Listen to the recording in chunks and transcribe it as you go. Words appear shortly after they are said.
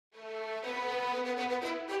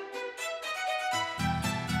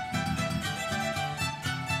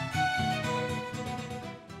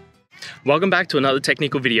Welcome back to another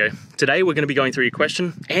technical video. Today we're going to be going through your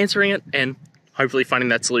question, answering it, and hopefully finding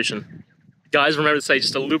that solution. Guys, remember to stay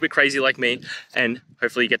just a little bit crazy like me, and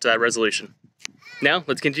hopefully you get to that resolution. Now,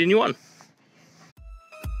 let's continue on.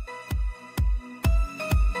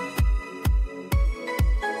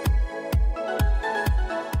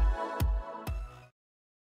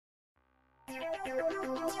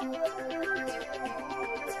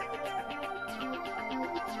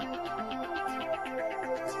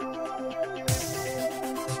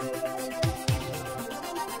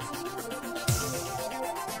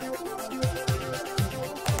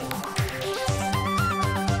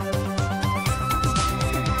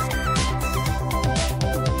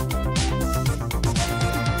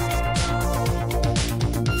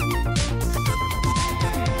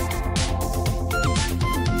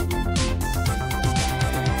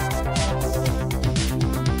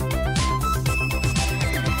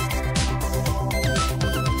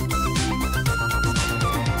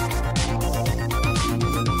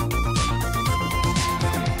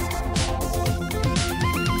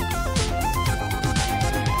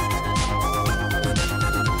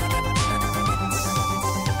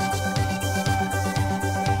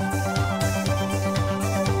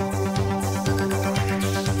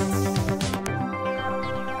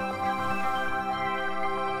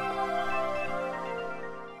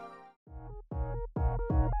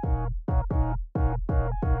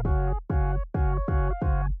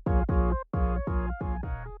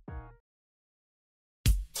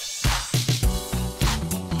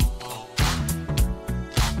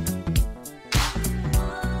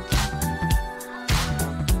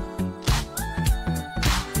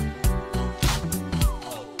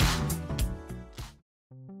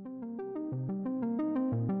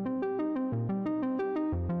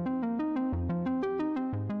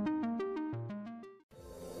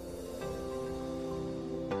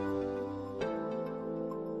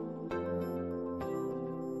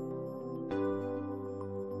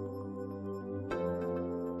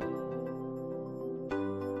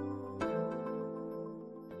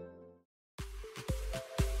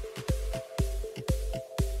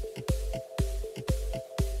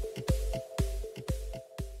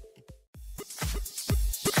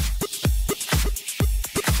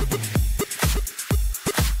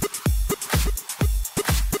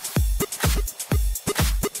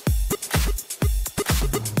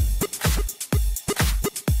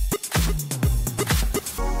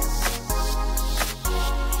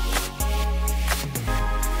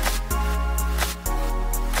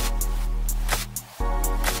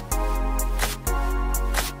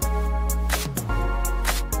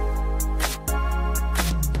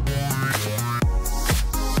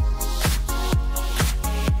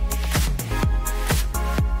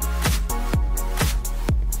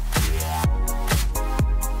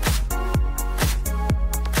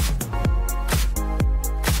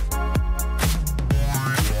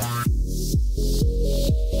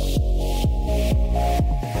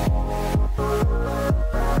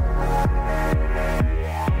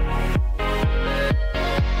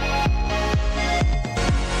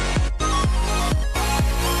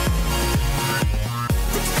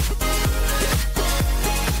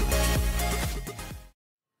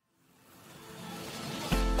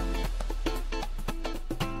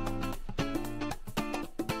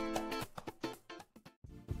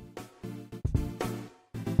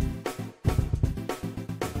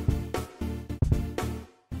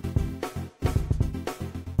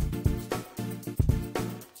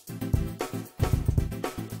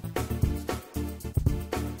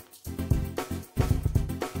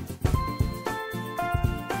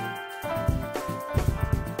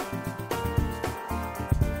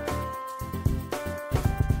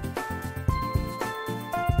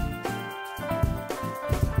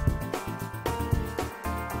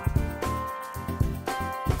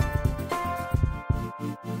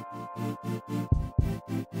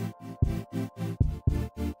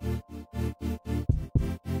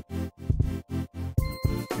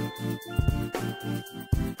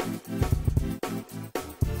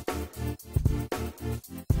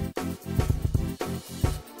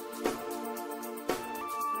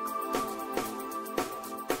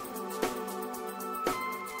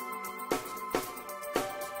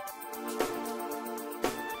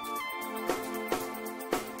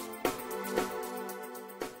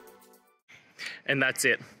 And that's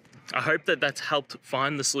it. I hope that that's helped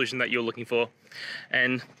find the solution that you're looking for.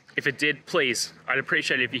 And if it did, please, I'd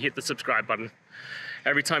appreciate it if you hit the subscribe button.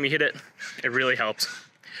 Every time you hit it, it really helps.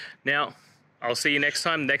 Now, I'll see you next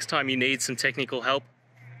time you need some technical help.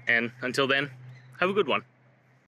 And until then, have a good one.